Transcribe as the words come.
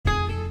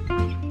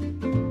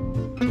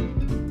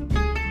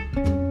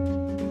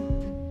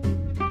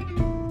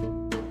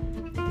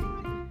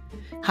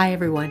Hi,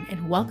 everyone,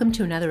 and welcome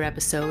to another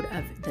episode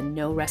of the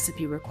No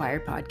Recipe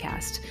Required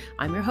podcast.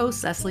 I'm your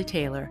host, Cecily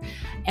Taylor.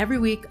 Every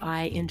week,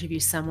 I interview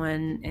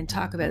someone and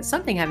talk about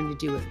something having to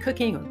do with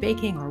cooking or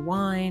baking or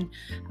wine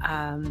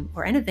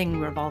or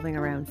anything revolving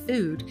around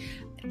food.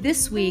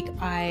 This week,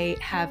 I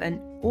have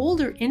an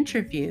older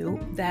interview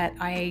that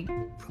I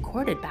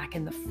recorded back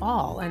in the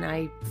fall,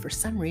 and for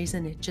some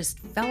reason, it just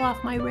fell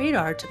off my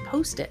radar to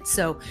post it.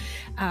 So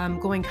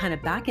going kind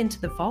of back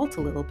into the vault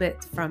a little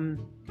bit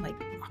from like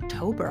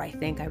October, I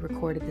think I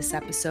recorded this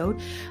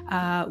episode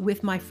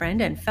with my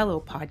friend and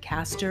fellow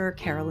podcaster,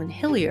 Carolyn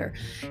Hillier.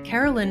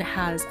 Carolyn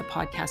has a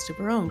podcast of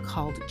her own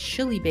called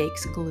Chili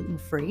Bakes Gluten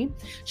Free.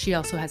 She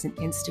also has an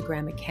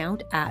Instagram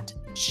account at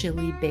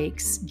Chili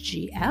Bakes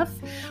GF,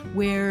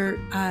 where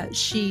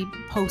she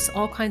posts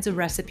all kinds of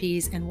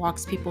recipes and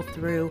walks people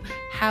through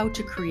how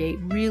to create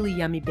really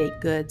yummy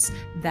baked goods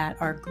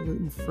that are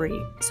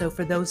gluten-free. So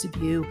for those of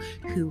you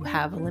who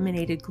have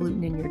eliminated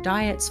gluten in your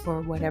diets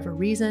for whatever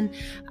reason,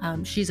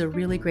 she's a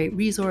really great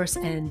resource,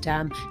 and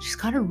she's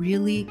got a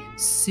really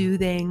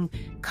soothing,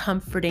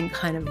 comforting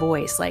kind of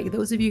voice. Like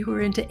those of you who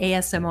are into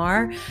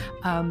ASMR,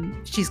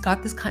 she's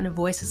got this kind of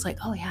voice. It's like,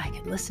 oh yeah, I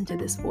could listen to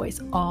this voice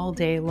all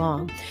day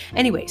long.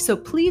 Anyway, so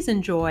please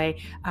enjoy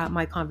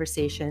my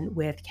conversation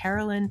with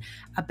Carolyn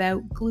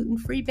about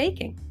gluten-free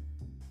baking.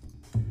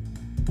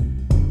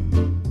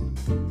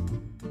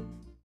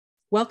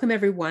 Welcome,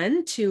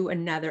 everyone, to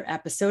another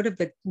episode of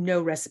the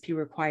No Recipe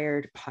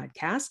Required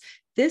podcast.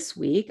 This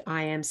week,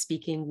 I am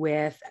speaking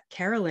with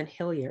Carolyn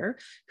Hillier,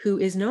 who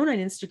is known on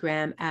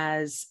Instagram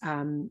as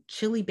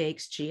Chili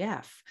Bakes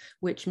GF,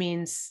 which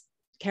means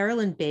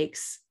Carolyn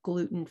bakes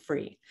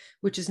gluten-free,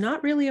 which is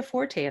not really a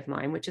forte of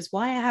mine, which is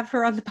why I have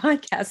her on the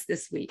podcast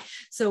this week.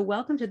 So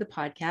welcome to the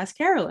podcast,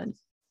 Carolyn.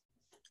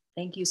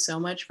 Thank you so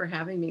much for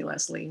having me,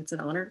 Leslie. It's an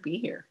honor to be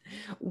here.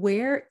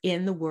 Where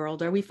in the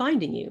world are we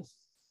finding you?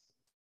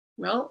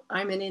 Well,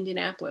 I'm in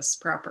Indianapolis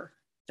proper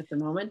at the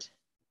moment.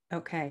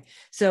 Okay.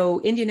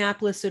 So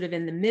Indianapolis, sort of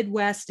in the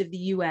Midwest of the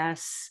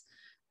US.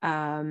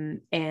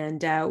 And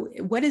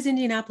what is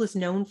Indianapolis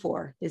known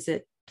for? Is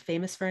it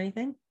famous for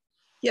anything?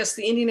 Yes,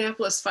 the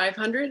Indianapolis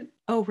 500.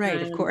 Oh,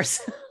 right, of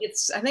course.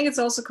 I think it's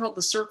also called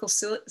the Circle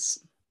City.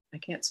 I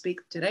can't speak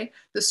today.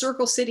 The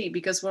Circle City,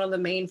 because one of the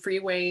main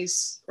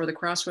freeways or the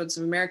crossroads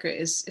of America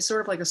is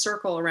sort of like a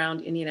circle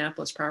around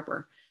Indianapolis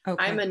proper.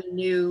 Okay. I'm a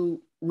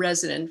new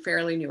resident,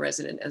 fairly new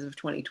resident as of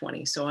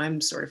 2020. So I'm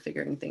sort of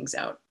figuring things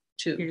out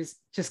too. You're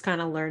just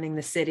kind of learning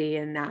the city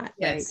and that,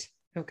 yes.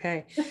 Right?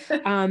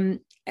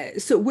 Okay.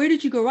 So where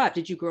did you grow up?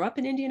 Did you grow up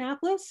in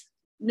Indianapolis?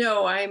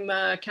 No, I'm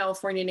a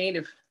California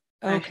native.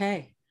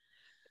 Okay.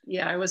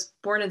 I was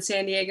born in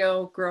San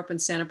Diego, grew up in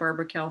Santa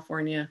Barbara,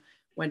 California,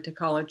 went to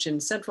college in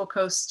Central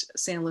Coast,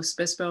 San Luis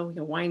Obispo,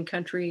 wine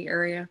country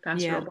area,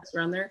 Paso Robles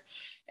around there.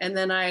 And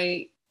then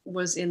I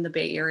was in the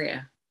Bay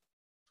Area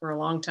for a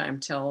long time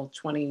till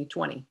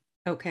 2020.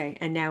 Okay.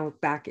 And now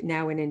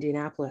in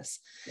Indianapolis.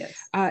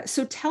 Yes.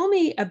 So tell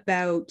me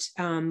about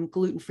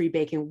gluten-free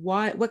baking.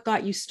 What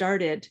got you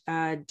started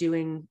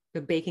doing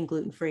the baking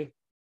gluten-free?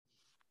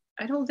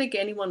 I don't think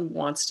anyone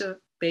wants to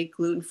bake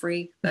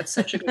gluten-free. That's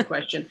such a good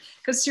question.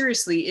 Because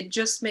seriously, it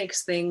just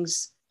makes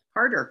things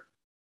harder.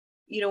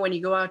 When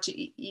you go out to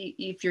eat,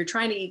 if you're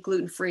trying to eat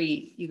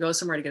gluten-free, you go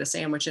somewhere to get a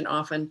sandwich, and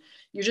often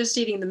you're just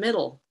eating the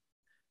middle,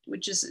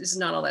 which is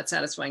not all that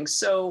satisfying.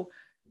 So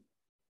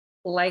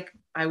like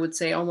I would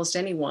say almost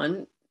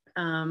anyone,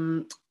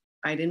 I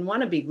didn't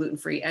want to be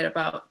gluten-free. At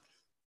about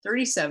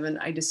 37,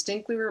 I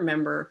distinctly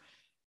remember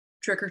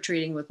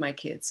trick-or-treating with my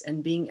kids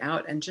and being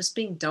out and just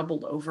being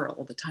doubled over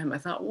all the time. I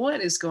thought, what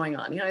is going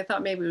on? I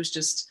thought maybe it was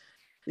just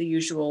the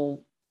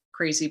usual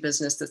crazy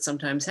business that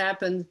sometimes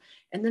happened.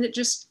 And then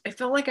I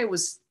felt like I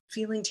was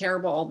feeling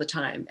terrible all the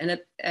time. And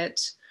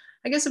at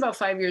I guess about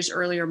 5 years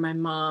earlier, my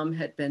mom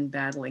had been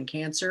battling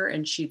cancer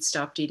and she'd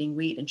stopped eating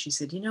wheat. And she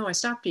said, I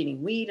stopped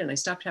eating wheat and I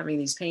stopped having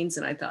these pains.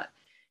 And I thought,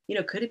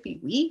 could it be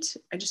wheat?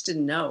 I just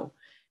didn't know.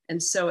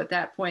 And so at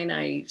that point,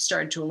 I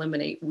started to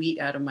eliminate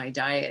wheat out of my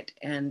diet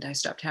and I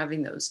stopped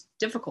having those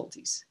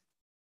difficulties,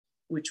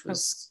 which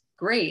was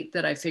great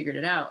that I figured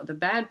it out. The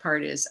bad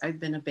part is I've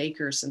been a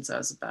baker since I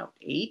was about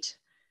 8.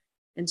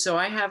 And so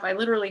I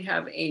literally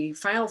have a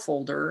file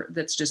folder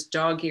that's just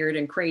dog-eared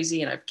and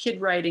crazy. And I have kid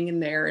writing in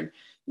there. And,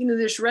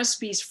 there's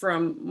recipes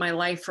from my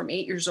life from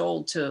 8 years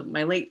old to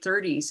my late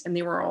 30s. And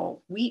they were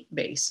all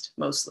wheat-based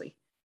mostly.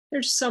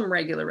 There's some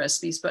regular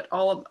recipes, but a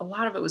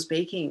lot of it was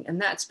baking. And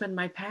that's been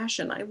my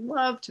passion. I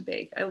love to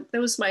bake. That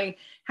was my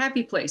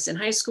happy place. In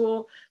high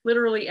school,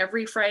 literally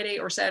every Friday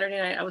or Saturday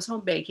night, I was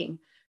home baking.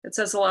 It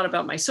says a lot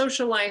about my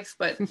social life,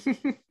 but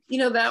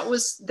that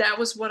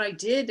was what I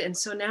did. And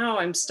so now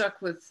I'm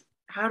stuck with,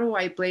 how do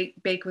I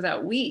bake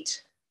without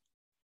wheat?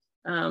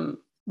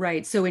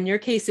 Right. So in your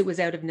case, it was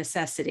out of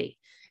necessity.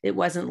 It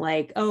wasn't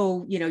like,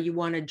 you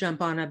want to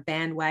jump on a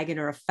bandwagon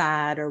or a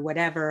fad or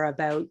whatever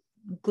about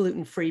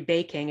gluten-free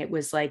baking. It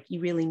was like, you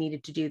really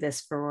needed to do this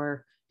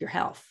for your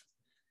health.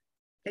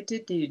 I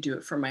did need to do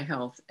it for my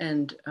health.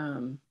 And,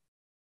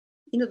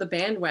 the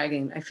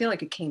bandwagon, I feel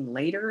like it came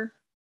later.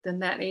 then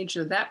that age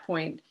or that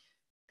point,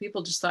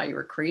 people just thought you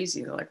were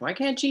crazy. They're like, why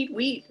can't you eat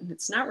wheat? And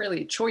it's not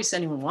really a choice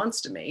anyone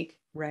wants to make.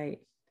 Right.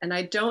 And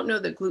I don't know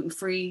that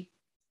gluten-free,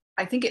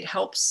 I think it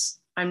helps.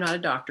 I'm not a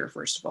doctor,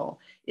 first of all.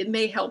 It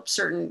may help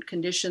certain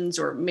conditions,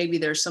 or maybe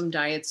there's some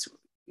diets,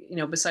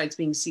 besides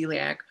being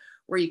celiac,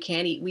 where you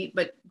can't eat wheat,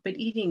 but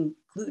eating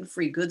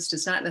gluten-free goods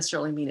does not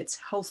necessarily mean it's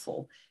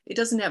healthful. It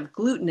doesn't have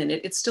gluten in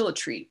it. It's still a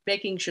treat.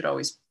 Baking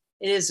it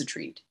is a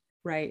treat.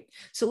 Right.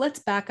 So let's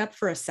back up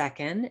for a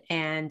second.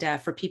 And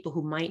for people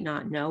who might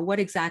not know, what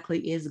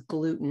exactly is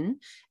gluten,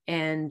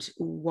 and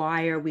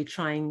why are you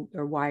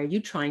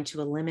trying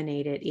to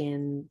eliminate it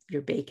in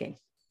your baking?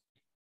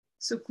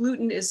 So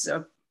gluten is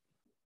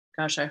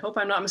I hope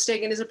I'm not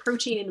mistaken, is a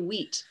protein in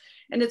wheat.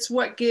 And it's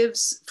what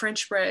gives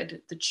French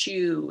bread the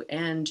chew,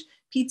 and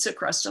pizza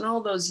crust, and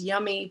all those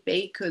yummy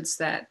baked goods,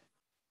 that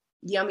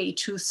yummy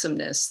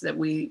toothsomeness that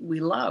we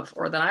love,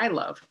 or that I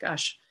love.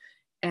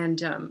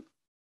 And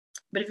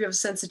but if you have a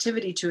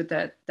sensitivity to it,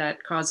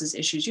 that causes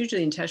issues,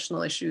 usually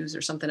intestinal issues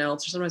or something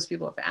else, or sometimes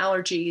people have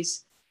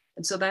allergies.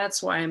 And so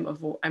that's why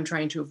I'm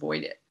trying to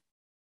avoid it,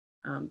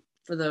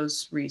 for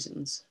those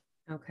reasons.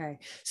 Okay.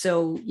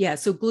 So yeah,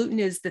 so gluten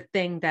is the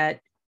thing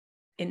that,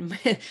 and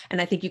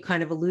I think you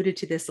kind of alluded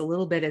to this a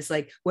little bit, is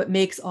like what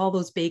makes all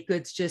those baked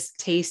goods just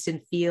taste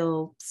and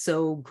feel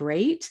so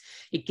great.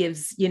 It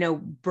gives,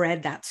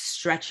 bread that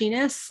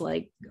stretchiness,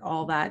 like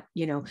all that,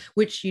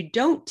 which you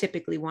don't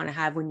typically want to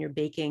have when you're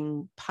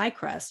baking pie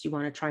crust. You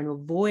want to try to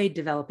avoid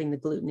developing the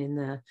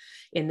gluten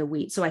in the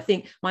wheat. So I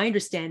think my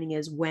understanding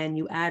is when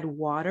you add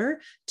water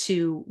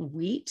to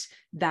wheat,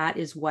 that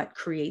is what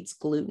creates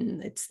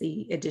gluten. It's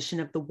the addition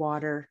of the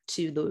water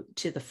to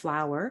the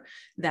flour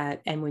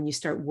and when you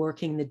start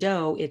working the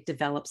dough, it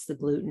develops the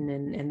gluten,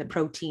 and the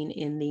protein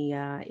in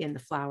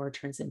the flour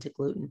turns into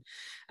gluten.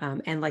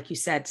 And like you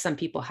said, some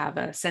people have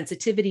a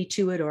sensitivity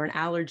to it, or an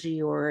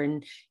allergy,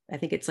 I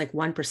think it's like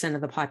 1%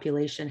 of the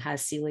population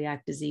has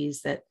celiac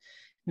disease that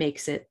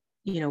makes it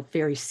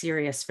very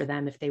serious for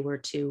them if they were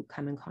to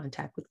come in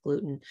contact with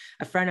gluten.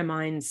 A friend of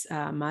mine's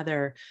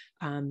mother,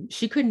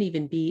 she couldn't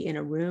even be in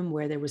a room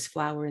where there was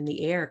flour in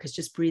the air, because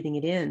just breathing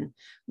it in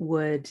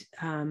would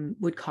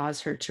cause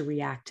her to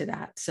react to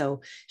that.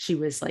 So she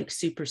was like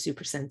super,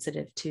 super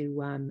sensitive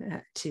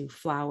to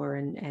flour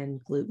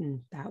and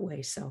gluten that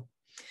way. So,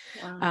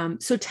 Wow.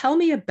 So tell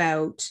me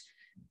about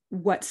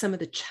what some of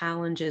the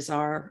challenges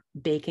are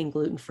baking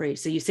gluten-free.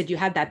 So you said you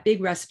had that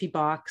big recipe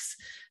box,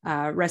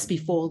 recipe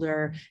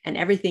folder, and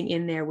everything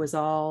in there was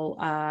all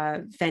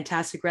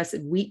fantastic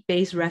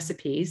wheat-based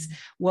recipes.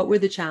 What were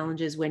the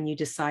challenges when you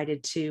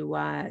decided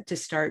to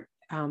start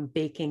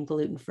baking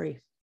gluten-free?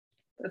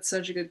 That's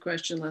such a good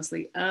question,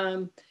 Leslie.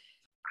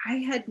 I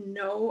had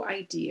no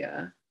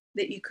idea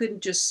that you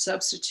couldn't just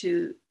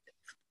substitute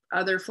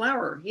other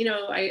flour,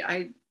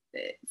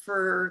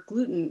 for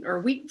gluten or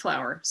wheat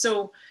flour.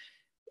 So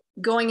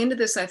going into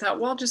this, I thought,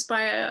 well, just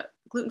buy a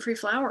gluten-free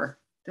flour.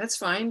 That's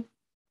fine.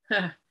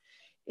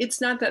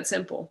 It's not that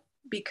simple,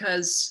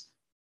 because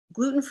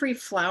gluten-free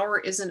flour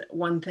isn't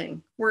one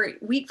thing. Where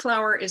wheat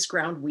flour is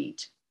ground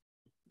wheat.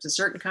 It's a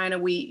certain kind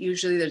of wheat.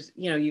 Usually there's,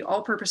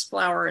 all-purpose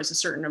flour is a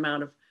certain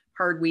amount of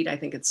hard wheat. I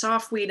think it's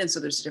soft wheat. And so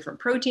there's a different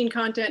protein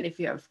content. If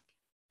you have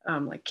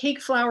like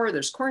cake flour,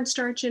 there's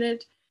cornstarch in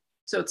it.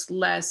 So it's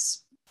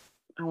less,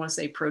 I want to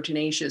say,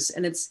 proteinaceous,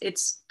 and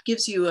it's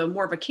gives you a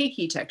more of a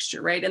cakey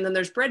texture, right? And then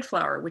there's bread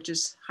flour, which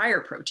is higher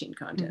protein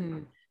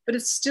content, but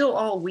it's still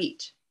all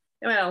wheat.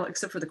 Well,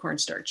 except for the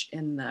cornstarch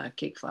in the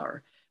cake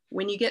flour.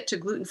 When you get to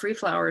gluten-free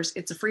flours,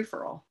 it's a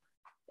free-for-all.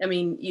 I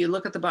mean, you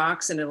look at the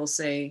box and it'll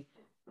say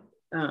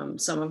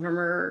some of them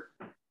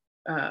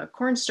are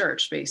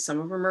cornstarch based, some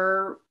of them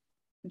are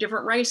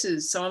different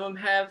rices, some of them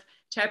have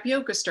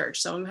tapioca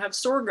starch, some of them have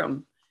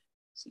sorghum.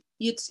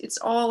 It's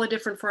all a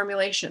different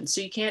formulation.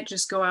 So you can't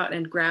just go out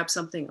and grab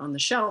something on the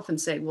shelf and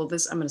say, well,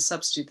 I'm going to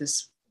substitute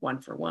this one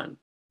for one.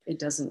 It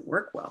doesn't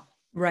work well.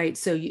 Right.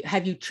 So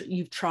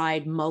you've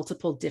tried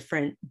multiple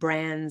different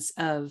brands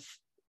of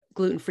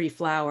gluten-free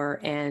flour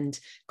and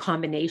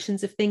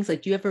combinations of things?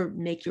 Like, do you ever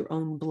make your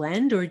own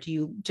blend, or do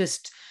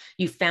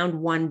you found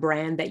one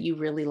brand that you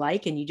really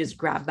like and you just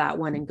grab that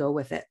one and go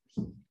with it?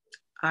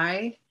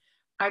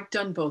 I've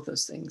done both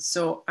those things.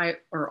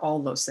 Or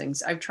all those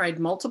things. I've tried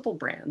multiple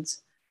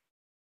brands,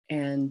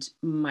 and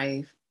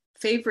my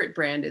favorite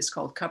brand is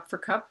called Cup for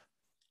Cup,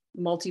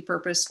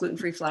 multi-purpose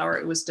gluten-free flour.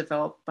 It was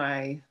developed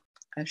by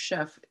a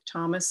chef,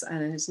 Thomas,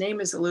 and his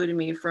name is eluding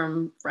me,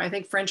 from, I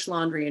think, French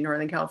Laundry in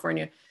Northern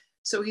California.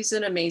 So he's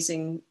an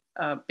amazing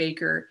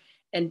baker.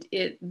 And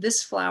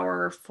this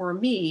flour for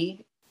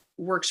me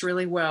works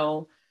really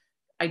well.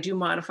 I do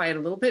modify it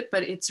a little bit,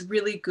 but it's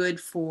really good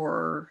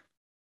for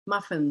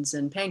muffins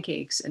and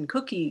pancakes and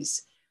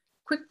cookies,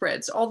 quick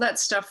breads, all that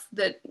stuff,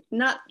 that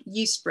not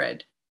yeast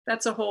bread.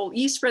 That's a whole,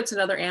 yeast bread's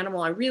another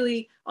animal.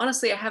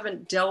 Honestly, I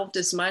haven't delved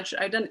as much.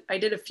 I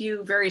did a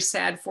few very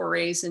sad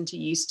forays into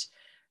yeast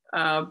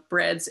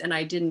breads, and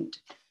I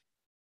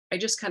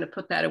just kind of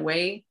put that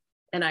away,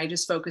 and I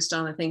just focused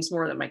on the things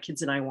more that my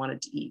kids and I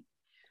wanted to eat.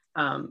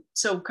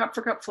 So cup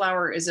for cup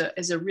flour is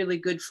a really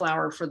good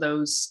flour for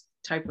those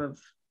type of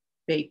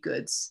baked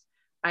goods.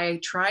 I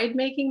tried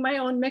making my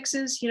own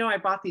mixes. I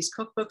bought these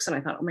cookbooks and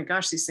I thought, oh my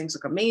gosh, these things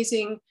look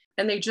amazing.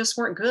 And they just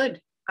weren't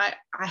good. I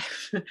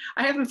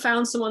I haven't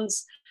found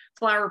someone's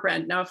flour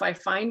brand. Now, if I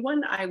find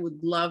one, I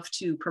would love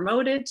to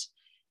promote it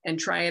and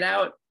try it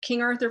out.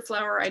 King Arthur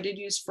flour I did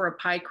use for a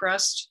pie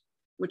crust,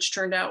 which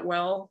turned out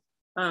well,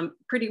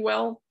 pretty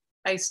well.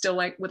 I still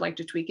would like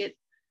to tweak it,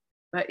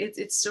 but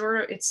it's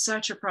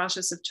such a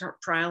process of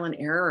trial and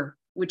error,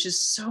 which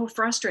is so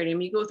frustrating. I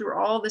mean, you go through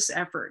all this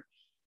effort,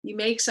 you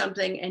make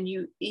something, and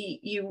you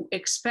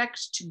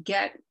expect to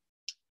get,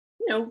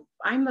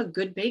 I'm a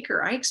good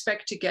baker. I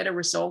expect to get a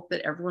result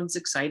that everyone's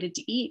excited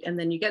to eat, and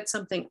then you get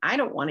something, I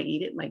don't want to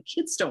eat it, my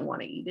kids don't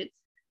want to eat it,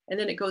 and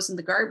then it goes in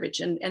the garbage,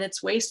 and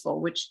it's wasteful,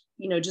 which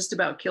just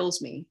about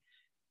kills me.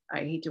 I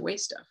hate to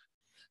waste stuff.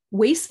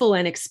 Wasteful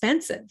and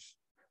expensive.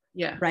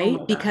 Yeah. Right.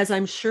 Because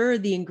I'm sure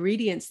the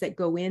ingredients that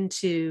go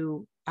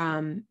into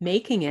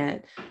making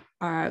it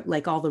are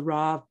like all the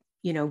raw,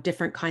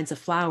 different kinds of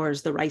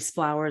flours, the rice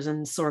flours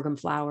and sorghum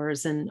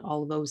flours and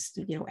all of those,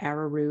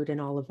 arrowroot and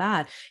all of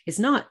that is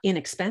not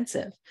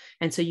inexpensive.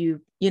 And so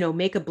you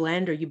make a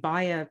blend, or you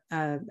buy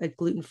a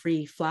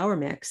gluten-free flour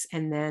mix,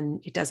 and then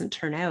it doesn't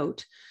turn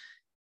out,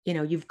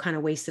 you've kind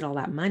of wasted all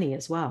that money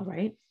as well,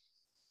 right?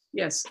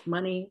 Yes.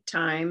 Money,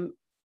 time.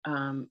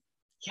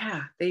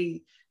 Yeah.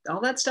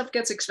 All that stuff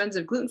gets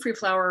expensive. Gluten-free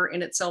flour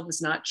in itself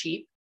is not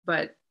cheap,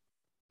 but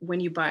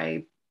when you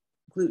buy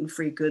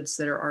gluten-free goods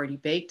that are already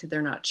baked,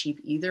 they're not cheap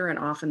either. And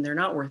often they're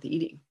not worth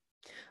eating.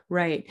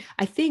 Right.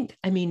 Because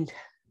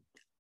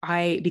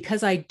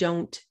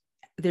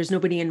there's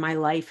nobody in my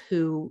life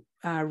who,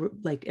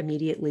 like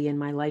immediately in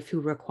my life,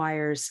 who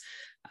requires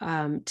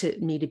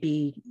me to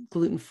be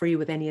gluten-free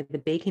with any of the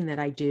baking that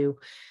I do.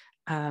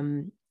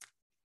 I'm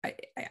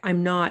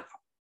not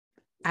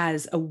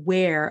as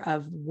aware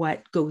of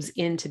what goes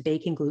into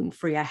baking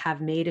gluten-free. I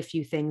have made a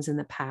few things in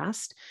the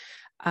past.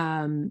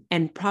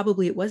 And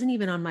probably it wasn't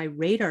even on my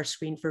radar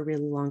screen for a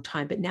really long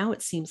time, but now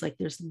it seems like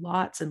there's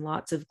lots and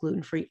lots of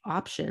gluten-free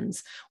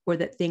options, or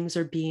that things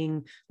are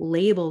being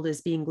labeled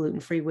as being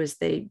gluten-free, whereas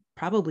they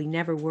probably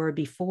never were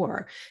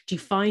before. Do you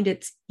find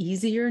it's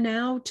easier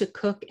now to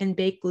cook and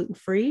bake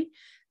gluten-free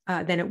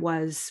than it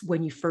was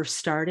when you first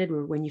started,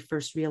 or when you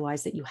first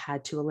realized that you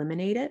had to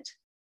eliminate it?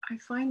 I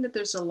find that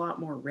there's a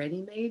lot more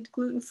ready-made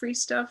gluten-free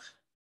stuff.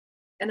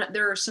 And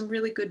there are some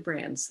really good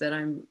brands that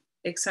I'm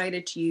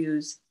excited to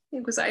use,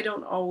 because I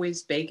don't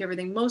always bake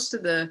everything. Most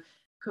of the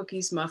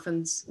cookies,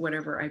 muffins,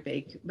 whatever I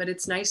bake, but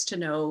it's nice to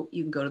know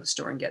you can go to the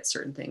store and get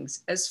certain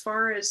things. As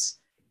far as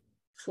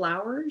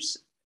flours,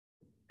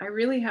 I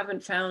really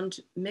haven't found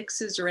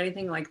mixes or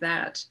anything like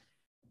that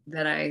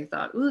I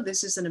thought, ooh,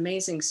 this is an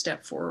amazing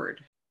step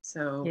forward.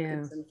 So yeah.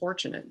 It's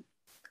unfortunate.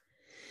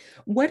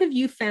 What have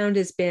you found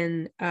has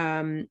been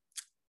maybe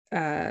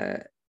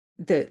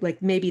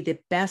the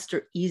best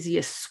or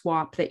easiest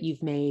swap that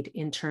you've made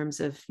in terms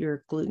of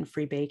your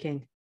gluten-free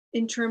baking?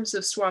 In terms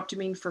of swap, do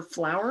you mean for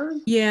flour?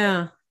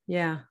 Yeah.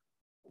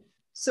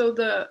 So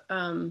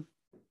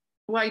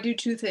I do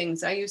two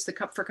things. I use the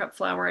cup for cup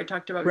flour I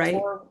talked about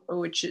before,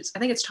 which is, I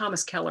think it's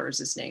Thomas Keller is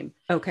his name.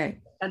 Okay.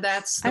 And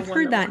I've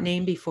heard that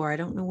name before. I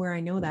don't know where I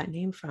know that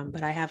name from,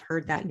 but I have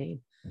heard that name.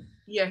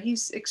 Yeah,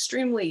 he's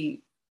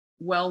extremely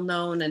well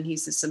known, and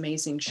he's this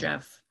amazing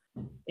chef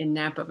in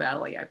Napa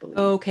Valley, I believe.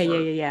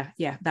 Okay,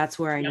 yeah. That's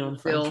where I know him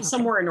from. Okay.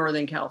 Somewhere in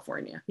Northern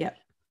California. Yeah.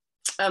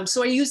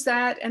 So I use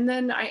that, and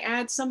then I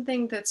add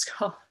something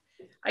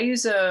I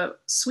use a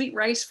sweet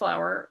rice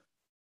flour,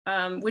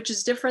 which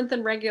is different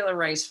than regular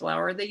rice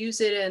flour. They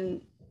use it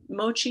in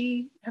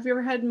mochi. Have you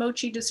ever had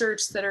mochi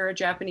desserts that are a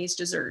Japanese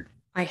dessert?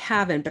 I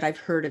haven't, but I've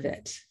heard of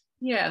it.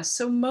 Yeah,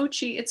 so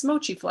it's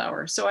mochi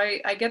flour. So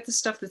I get the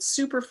stuff that's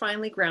super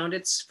finely ground.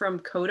 It's from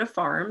Coda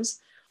Farms.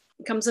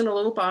 It comes in a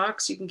little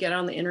box. You can get it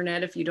on the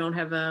internet if you don't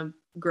have a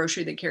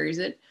grocery that carries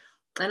it.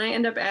 And I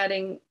end up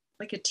adding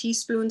like a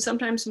teaspoon,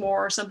 sometimes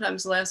more,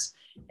 sometimes less.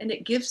 And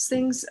it gives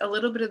things a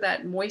little bit of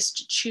that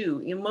moist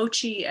chew.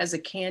 Mochi as a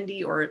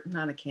candy, or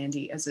not a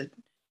candy, as a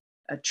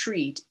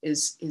treat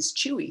is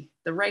chewy.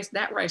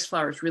 That rice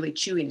flour is really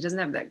chewy. It doesn't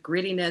have that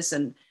grittiness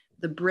and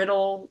the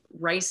brittle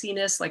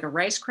riciness like a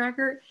rice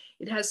cracker.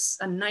 It has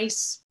a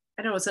nice,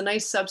 it's a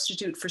nice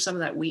substitute for some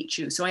of that wheat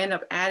chew. So I end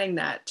up adding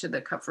that to the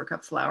cup for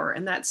cup flour,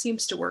 and that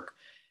seems to work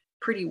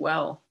pretty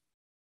well.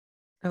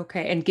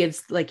 Okay. And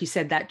gives, like you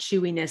said, that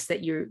chewiness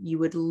that you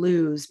would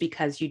lose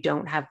because you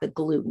don't have the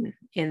gluten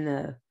in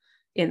the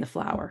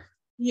flour.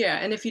 Yeah.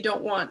 And if you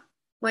don't want,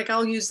 like,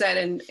 I'll use that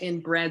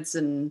in breads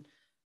and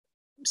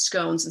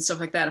scones and stuff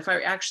like that. If I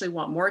actually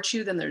want more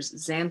chew, then there's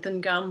xanthan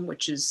gum,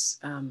 which is,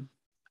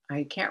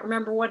 I can't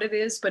remember what it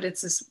is, but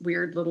it's this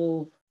weird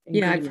little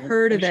ingredient. Yeah, I've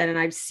heard of it, and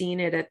I've seen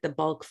it at the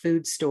bulk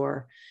food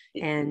store,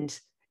 and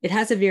it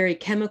has a very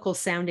chemical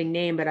sounding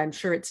name, but I'm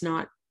sure it's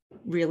not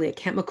really a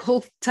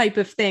chemical type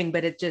of thing,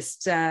 but it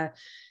just, I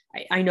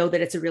know that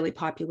it's a really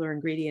popular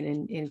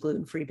ingredient in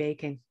gluten-free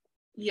baking.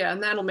 Yeah,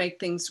 and that'll make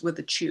things with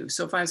the chew.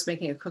 So if I was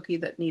making a cookie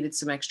that needed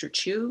some extra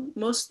chew,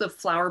 most of the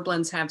flour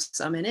blends have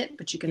some in it,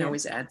 but you can Yeah.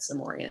 always add some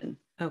more in.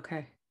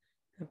 Okay.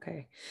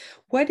 Okay.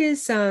 What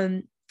is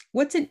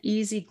what's an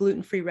easy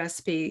gluten-free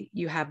recipe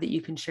you have that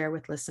you can share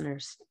with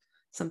listeners?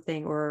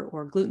 Something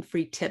or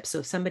gluten-free tips. So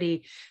if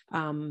somebody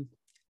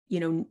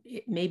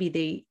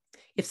maybe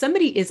if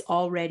somebody is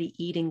already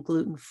eating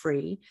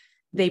gluten-free,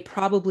 they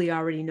probably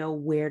already know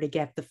where to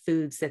get the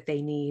foods that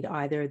they need.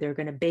 Either they're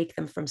going to bake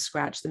them from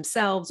scratch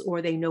themselves,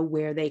 or they know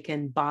where they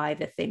can buy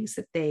the things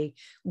that they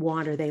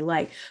want or they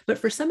like. But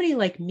for somebody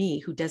like me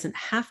who doesn't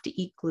have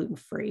to eat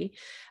gluten-free,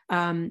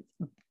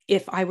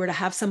 if I were to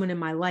have someone in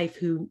my life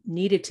who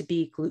needed to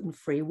be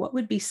gluten-free, what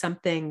would be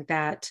something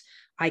that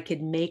I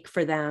could make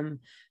for them,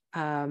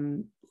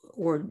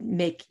 or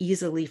make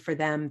easily for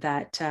them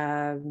that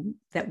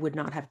would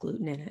not have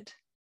gluten in it?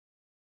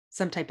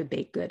 Some type of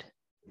baked good.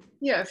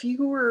 Yeah, if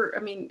you were, I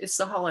mean, it's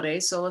the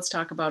holidays, so let's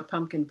talk about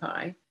pumpkin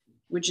pie,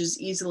 which is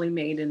easily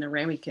made in a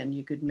ramekin.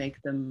 You could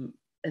make them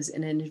as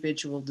an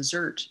individual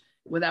dessert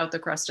without the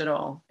crust at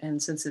all.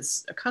 And since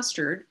it's a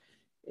custard,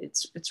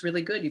 it's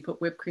really good. You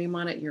put whipped cream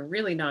on it, you're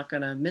really not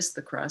going to miss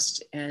the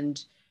crust.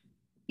 And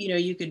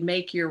you could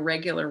make your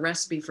regular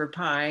recipe for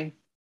pie.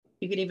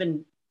 You could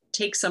even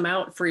take some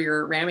out for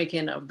your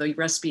ramekin of the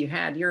recipe you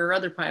had. Your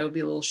other pie would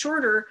be a little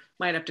shorter,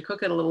 might have to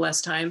cook it a little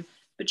less time,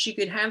 but you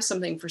could have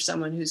something for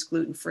someone who's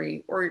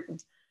gluten-free. Or,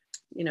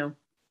 you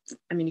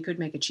could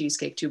make a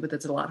cheesecake too, but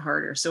that's a lot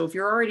harder. So if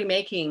you're already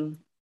making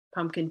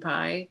pumpkin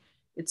pie,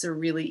 it's a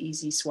really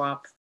easy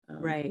swap.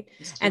 Right.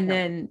 And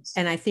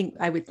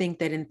I would think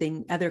that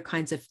in other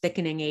kinds of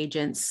thickening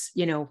agents,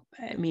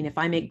 if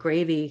I make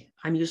gravy,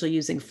 I'm usually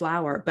using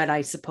flour, but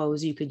I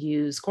suppose you could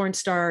use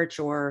cornstarch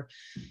or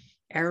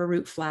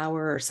arrowroot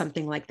flour or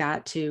something like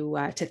that to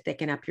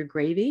thicken up your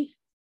gravy.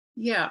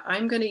 Yeah,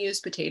 I'm going to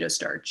use potato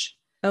starch.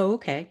 Oh,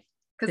 okay.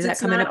 Does that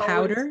come in a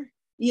powder? Always,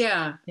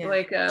 yeah,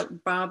 like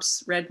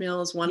Bob's Red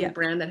Mill is one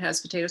brand that has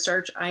potato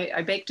starch.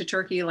 I baked a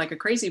turkey like a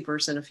crazy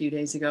person a few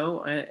days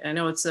ago. I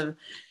know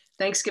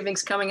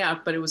Thanksgiving's coming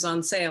up, but it was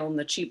on sale, and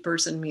the cheap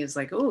person in me is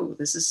like, oh,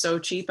 this is so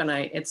cheap, and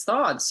it's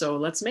thawed, so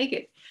let's make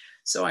it.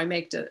 So I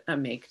made a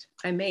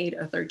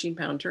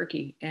 13-pound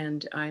turkey,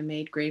 and I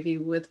made gravy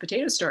with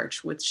potato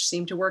starch, which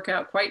seemed to work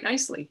out quite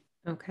nicely.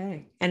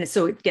 Okay. And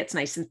so it gets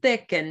nice and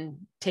thick and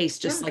tastes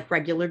just like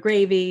regular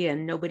gravy,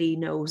 and nobody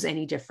knows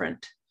any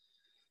different.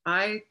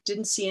 I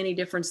didn't see any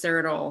difference there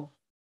at all.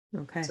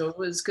 Okay. So it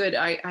was good.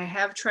 I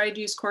have tried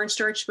to use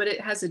cornstarch, but it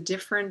has a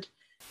different,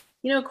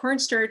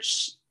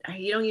 cornstarch,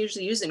 you don't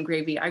usually use it in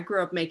gravy. I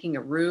grew up making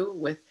a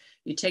roux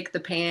you take the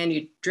pan,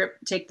 you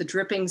take the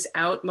drippings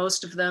out,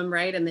 most of them,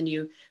 right? And then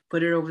you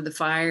put it over the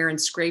fire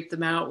and scrape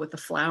them out with the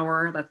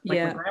flour. That's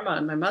like my grandma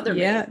and my mother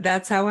made. Yeah,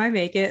 that's how I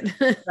make it.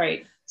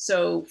 Right.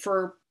 So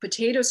for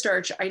potato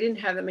starch, I didn't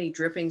have that many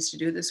drippings to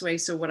do it this way.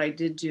 So what I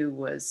did do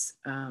was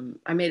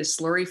I made a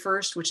slurry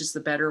first, which is the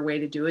better way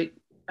to do it,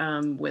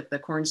 with the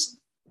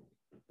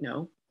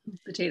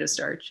potato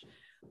starch.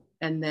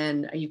 And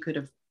then you could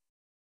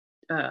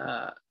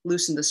have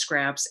loosened the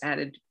scraps,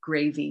 added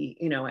gravy,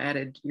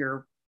 added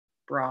your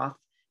broth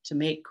to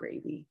make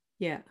gravy.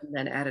 Yeah. And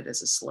then add it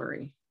as a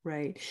slurry.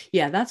 Right.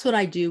 Yeah, that's what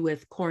I do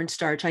with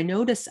cornstarch. I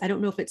notice, I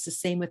don't know if it's the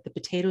same with the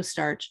potato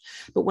starch,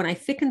 but when I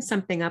thicken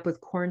something up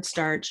with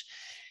cornstarch,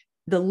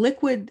 the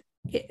liquid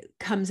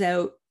comes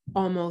out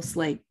almost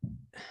like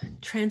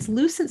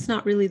translucent's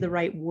not really the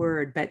right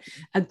word, but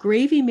a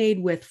gravy made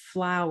with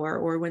flour,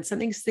 or when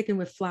something's thickened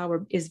with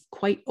flour, is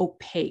quite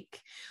opaque.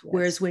 Yes.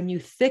 Whereas when you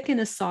thicken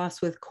a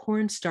sauce with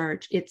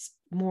cornstarch, it's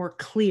more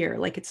clear,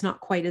 like it's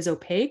not quite as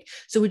opaque.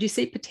 So would you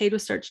say potato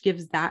starch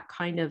gives that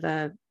kind of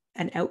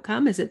an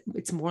outcome?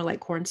 It's more like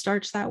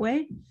cornstarch that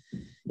way?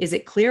 Is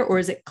it clear, or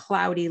is it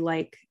cloudy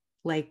like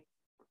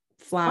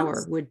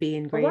flour would be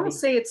in gravy? I want to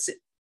say it's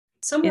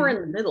somewhere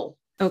in the middle.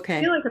 Okay.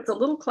 I feel like it's a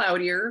little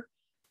cloudier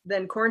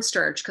than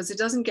cornstarch because it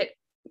doesn't get,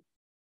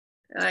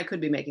 I could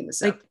be making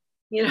this up.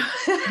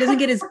 It doesn't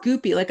get as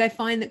goopy. Like I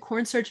find that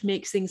cornstarch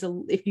makes things,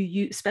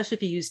 especially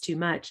if you use too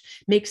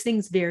much, makes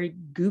things very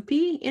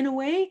goopy in a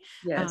way.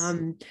 Yes.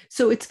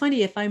 So it's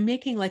funny, if I'm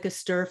making like a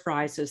stir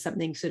fry, so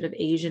something sort of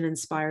Asian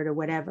inspired or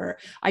whatever,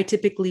 I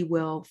typically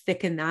will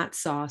thicken that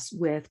sauce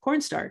with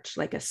cornstarch,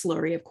 like a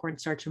slurry of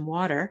cornstarch and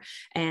water,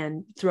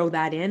 and throw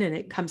that in, and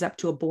it comes up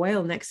to a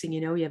boil. Next thing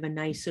you know, you have a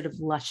nice sort of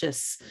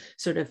luscious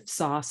sort of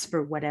sauce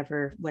for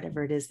whatever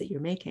it is that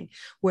you're making.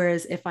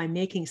 Whereas if I'm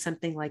making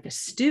something like a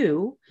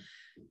stew,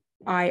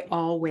 I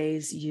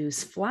always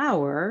use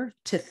flour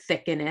to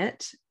thicken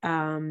it.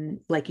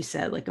 Like you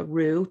said, like a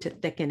roux to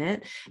thicken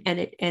it. And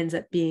it ends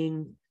up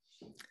being,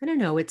 I don't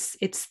know, it's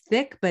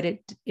thick, but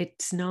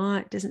it's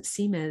not, doesn't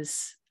seem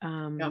as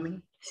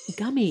gummy.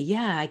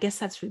 Yeah, I guess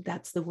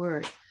that's the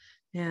word.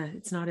 Yeah,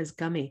 it's not as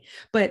gummy,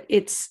 but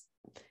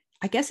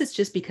I guess it's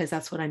just because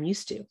that's what I'm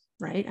used to,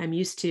 right? I'm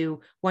used to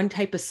one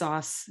type of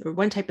sauce or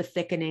one type of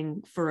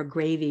thickening for a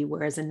gravy,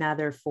 whereas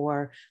another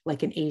for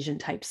like an Asian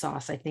type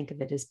sauce. I think of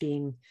it as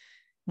being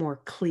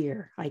more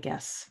clear, I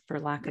guess, for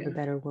lack of a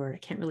better word. I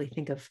can't really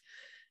think of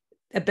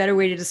a better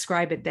way to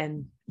describe it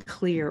than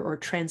clear or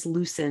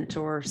translucent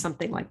or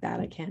something like that.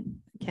 I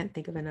can't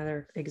think of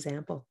another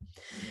example.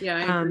 Yeah,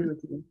 I agree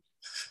with you.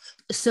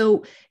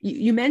 So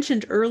you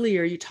mentioned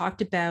earlier, you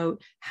talked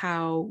about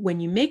how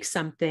when you make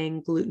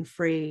something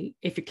gluten-free,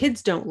 if your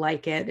kids don't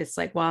like it, it's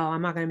like, well,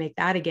 I'm not going to make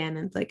that again.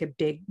 And it's like a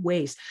big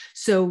waste.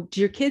 So do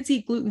your kids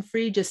eat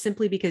gluten-free just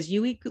simply because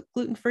you eat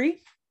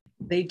gluten-free?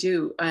 They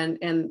do.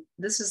 And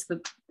this is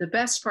the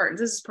best part.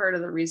 This is part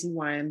of the reason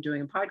why I'm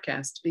doing a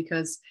podcast,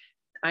 because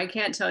I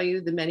can't tell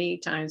you the many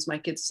times my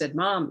kids said,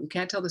 Mom, you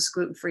can't tell this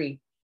gluten-free.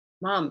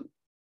 Mom,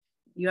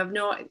 you have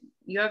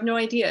no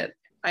idea.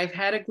 I've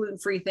had a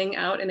gluten-free thing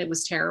out and it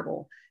was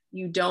terrible.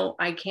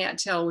 I can't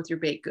tell with your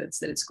baked goods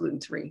that it's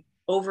gluten-free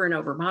over and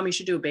over. Mom, you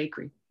should do a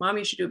bakery. Mom,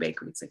 you should do a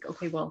bakery. It's like,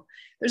 okay, well,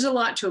 there's a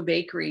lot to a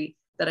bakery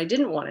that I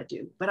didn't want to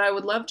do, but I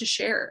would love to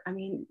share. I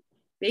mean,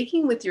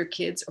 baking with your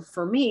kids,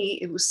 for me,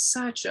 it was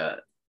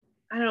it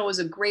was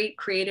a great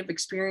creative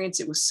experience.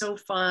 It was so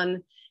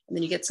fun. And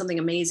then you get something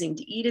amazing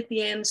to eat at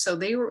the end. So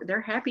they're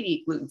happy to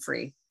eat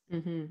gluten-free.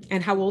 Mm-hmm.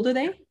 And how old are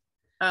they?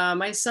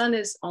 My son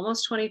is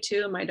almost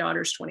 22 and my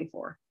daughter's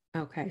 24.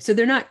 Okay. So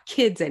they're not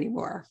kids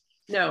anymore.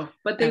 No,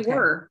 but they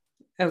were.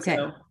 Okay.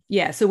 So.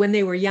 Yeah. So when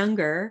they were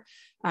younger,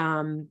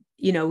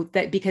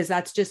 that because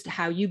that's just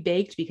how you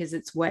baked, because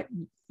it's what,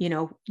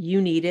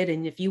 you needed.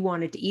 And if you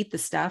wanted to eat the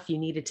stuff, you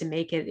needed to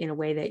make it in a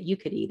way that you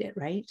could eat it.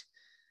 Right.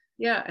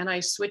 Yeah. And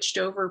I switched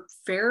over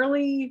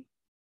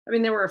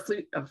there were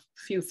a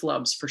few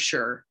flubs for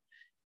sure.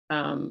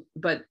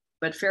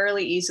 But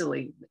fairly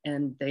easily.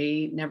 And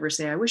they never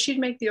say, I wish you'd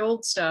make the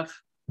old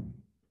stuff,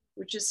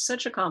 which is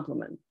such a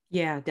compliment.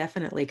 Yeah,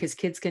 definitely. Because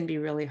kids can be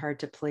really hard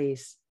to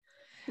please.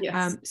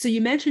 Yes. So you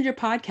mentioned your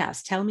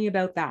podcast. Tell me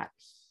about that.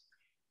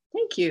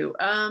 Thank you.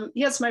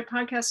 Yes, my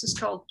podcast is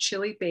called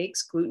Chili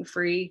Bakes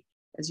Gluten-Free,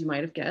 as you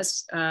might have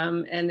guessed.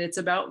 And it's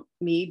about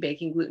me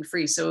baking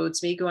gluten-free. So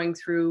it's me going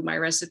through my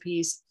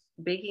recipes,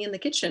 baking in the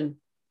kitchen.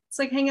 It's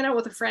like hanging out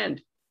with a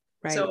friend.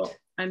 Right. So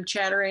I'm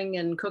chattering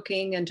and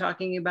cooking and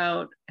talking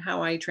about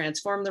how I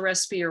transform the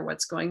recipe or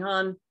what's going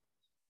on.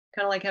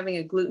 Kind of like having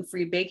a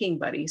gluten-free baking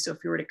buddy. So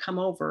if you were to come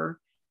over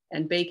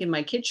and bake in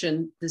my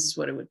kitchen, this is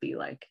what it would be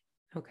like.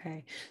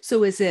 Okay.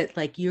 So is it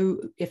like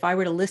if I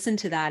were to listen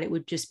to that, it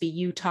would just be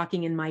you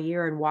talking in my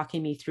ear and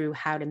walking me through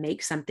how to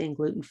make something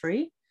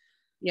gluten-free?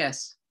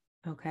 Yes.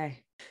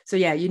 Okay. So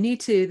yeah, you need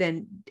to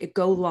then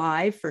go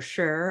live for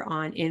sure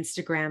on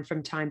Instagram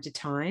from time to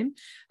time.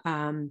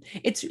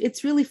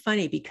 It's really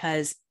funny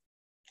because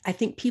I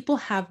think people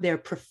have their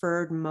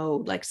preferred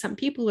mode. Like some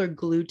people are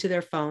glued to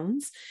their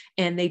phones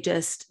and they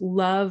just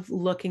love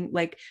looking.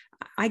 Like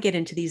I get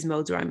into these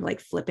modes where I'm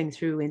like flipping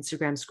through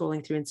Instagram,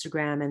 scrolling through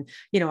Instagram. And,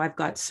 I've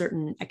got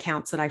certain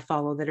accounts that I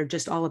follow that are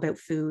just all about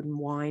food and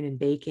wine and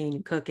baking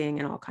and cooking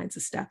and all kinds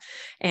of stuff.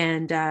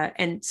 And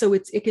so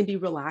it can be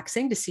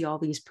relaxing to see all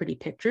these pretty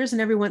pictures.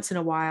 And every once in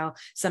a while,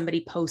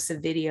 somebody posts a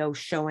video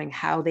showing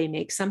how they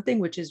make something,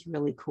 which is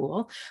really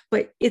cool.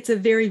 But it's a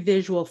very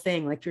visual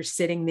thing. Like you're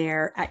sitting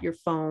there at your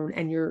phone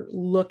and you're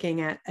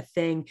looking at a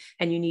thing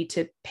and you need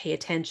to pay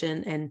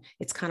attention. And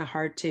it's kind of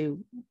hard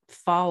to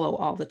follow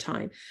all the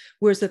time.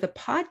 Whereas with a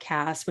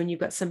podcast, when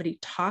you've got somebody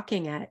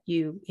talking at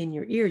you in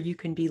your ear, you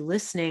can be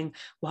listening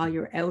while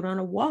you're out on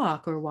a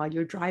walk or while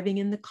you're driving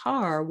in the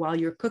car, while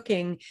you're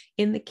cooking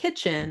in the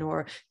kitchen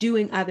or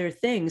doing other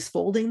things,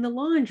 folding the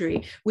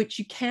laundry, which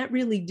you can't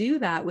really do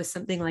that with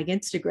something like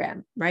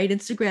Instagram, right?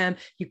 Instagram,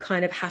 you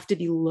kind of have to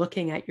be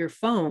looking at your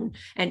phone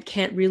and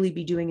can't really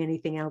be doing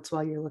anything else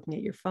while you're looking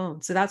at your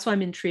phone. So that's why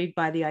I'm intrigued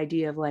by the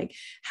idea of like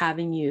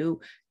having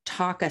you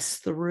talk us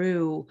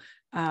through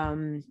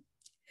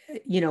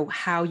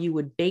how you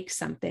would bake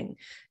something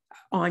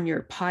on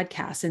your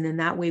podcast. And then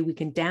that way we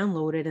can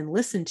download it and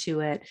listen to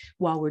it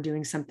while we're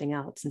doing something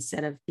else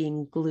instead of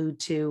being glued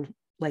to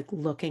like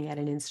looking at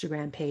an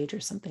Instagram page or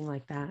something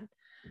like that.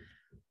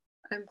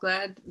 I'm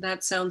glad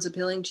that sounds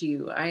appealing to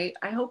you. I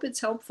hope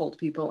it's helpful to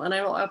people. And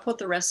I'll put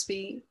the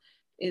recipe,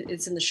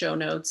 it's in the show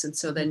notes. And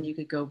so then you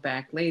could go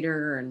back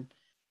later and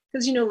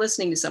because,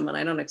 listening to someone,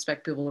 I don't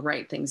expect people to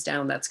write things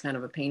down. That's kind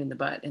of a pain in the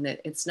butt. And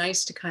it's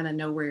nice to kind of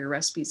know where your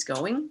recipe's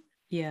going.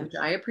 Yeah. Which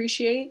I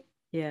appreciate.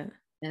 Yeah.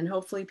 And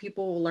hopefully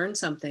people will learn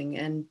something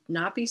and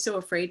not be so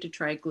afraid to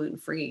try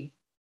gluten-free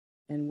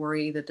and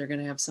worry that they're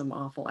going to have some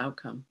awful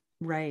outcome.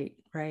 Right.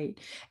 Right.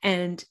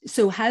 And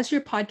so has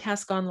your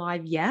podcast gone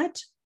live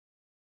yet?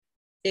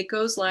 It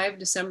goes live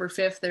December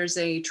 5th. There's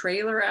a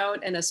trailer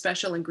out and a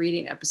special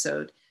ingredient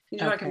episode. You're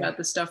talking about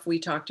the stuff we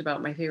talked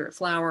about, my favorite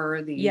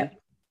flour, the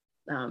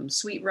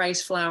sweet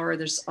rice flour.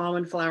 There's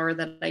almond flour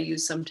that I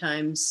use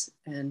sometimes.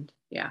 And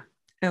yeah.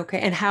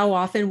 Okay. And how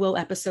often will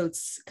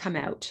episodes come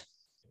out?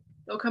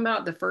 They'll come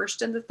out the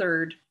first and the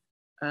third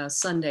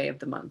Sunday of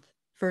the month.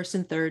 First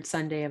and third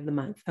Sunday of the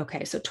month.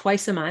 Okay. So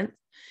twice a month.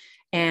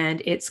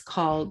 And it's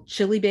called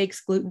Chili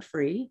Bakes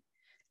Gluten-Free,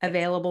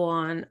 available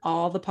on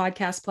all the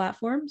podcast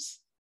platforms.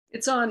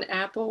 It's on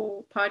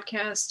Apple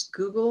Podcast,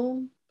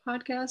 Google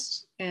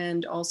Podcast,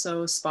 and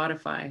also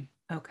Spotify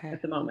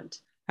at the moment.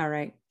 All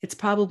right. It's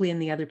probably in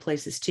the other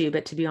places too,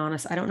 but to be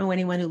honest, I don't know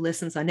anyone who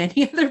listens on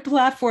any other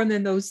platform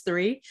than those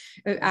three,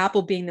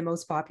 Apple being the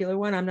most popular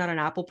one. I'm not an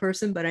Apple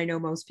person, but I know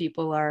most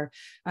people are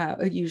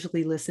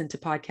usually listen to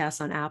podcasts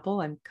on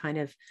Apple. I'm kind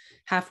of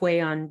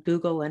halfway on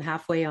Google and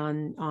halfway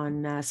on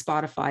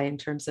Spotify in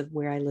terms of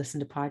where I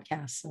listen to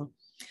podcasts. So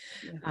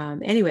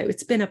anyway,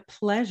 it's been a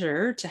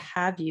pleasure to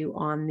have you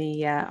on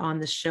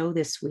the show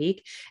this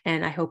week,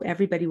 and I hope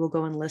everybody will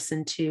go and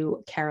listen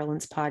to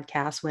Carolyn's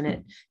podcast when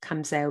it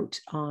comes out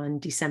on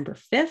December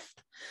 5th,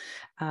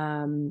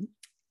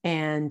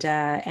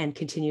 and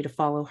continue to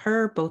follow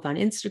her both on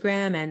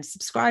Instagram and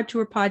subscribe to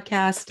her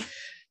podcast.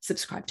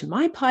 Subscribe to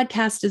my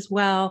podcast as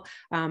well.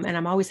 And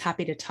I'm always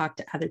happy to talk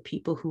to other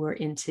people who are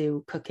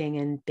into cooking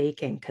and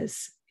baking,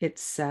 because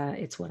it's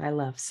what I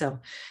love. So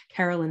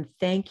Carolyn,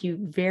 thank you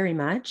very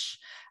much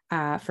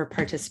for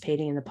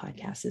participating in the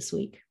podcast this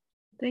week.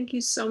 Thank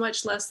you so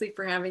much, Leslie,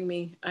 for having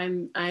me.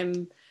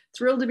 I'm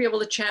thrilled to be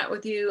able to chat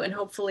with you, and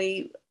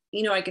hopefully,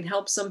 I can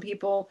help some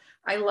people.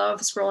 I love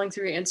scrolling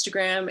through your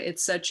Instagram.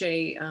 It's such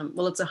a,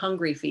 it's a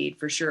hungry feed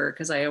for sure,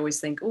 because I always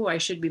think, oh, I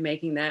should be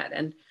making that.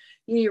 And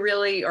you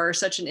really are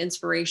such an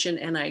inspiration,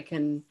 and I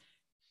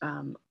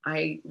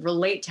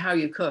relate to how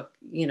you cook.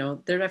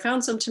 I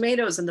found some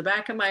tomatoes in the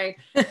back of my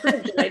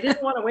fridge and I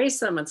didn't want to waste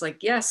them. It's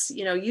like, yes,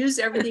 use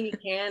everything you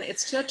can.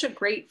 It's such a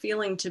great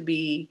feeling to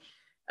be,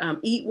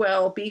 eat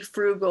well, be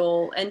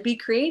frugal, and be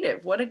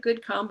creative. What a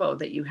good combo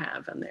that you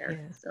have in there.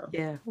 Yeah. So.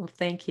 Yeah. Well,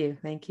 thank you.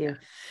 Thank you.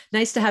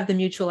 Nice to have the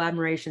Mutual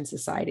Admiration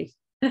Society.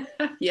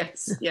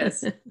 Yes.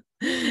 Yes.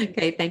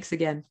 Okay. Thanks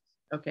again.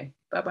 Okay.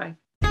 Bye-bye.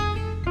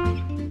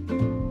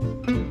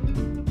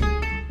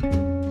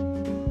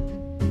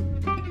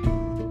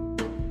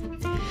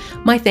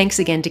 My thanks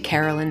again to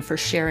Carolyn for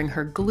sharing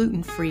her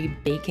gluten-free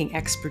baking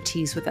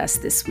expertise with us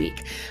this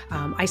week.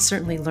 I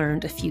certainly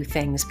learned a few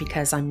things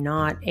because I'm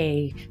not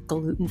a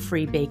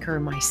gluten-free baker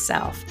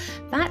myself.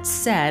 That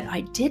said,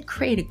 I did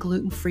create a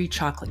gluten-free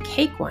chocolate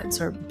cake once,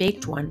 or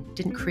baked one,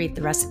 didn't create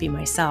the recipe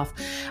myself,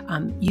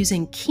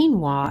 using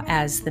quinoa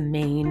as the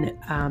main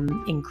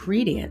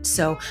ingredient.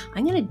 So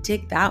I'm going to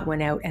dig that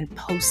one out and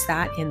post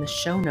that in the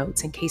show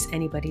notes in case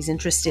anybody's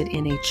interested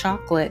in a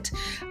chocolate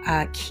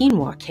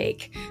quinoa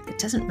cake that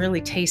doesn't really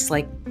tastes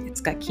like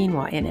it's got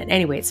quinoa in it.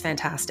 Anyway, it's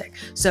fantastic.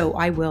 So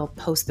I will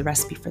post the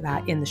recipe for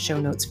that in the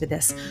show notes for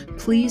this.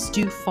 Please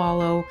do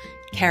follow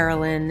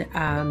Carolyn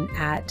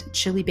at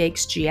Chili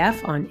Bakes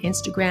GF on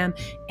Instagram,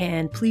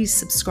 and please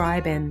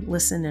subscribe and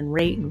listen and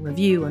rate and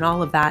review and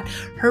all of that.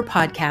 Her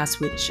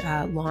podcast, which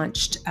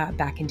launched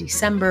back in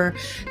December,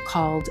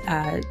 called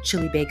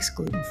Chili Bakes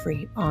Gluten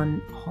Free,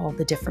 on all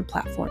the different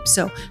platforms.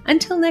 So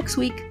until next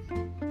week,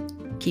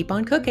 keep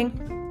on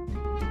cooking.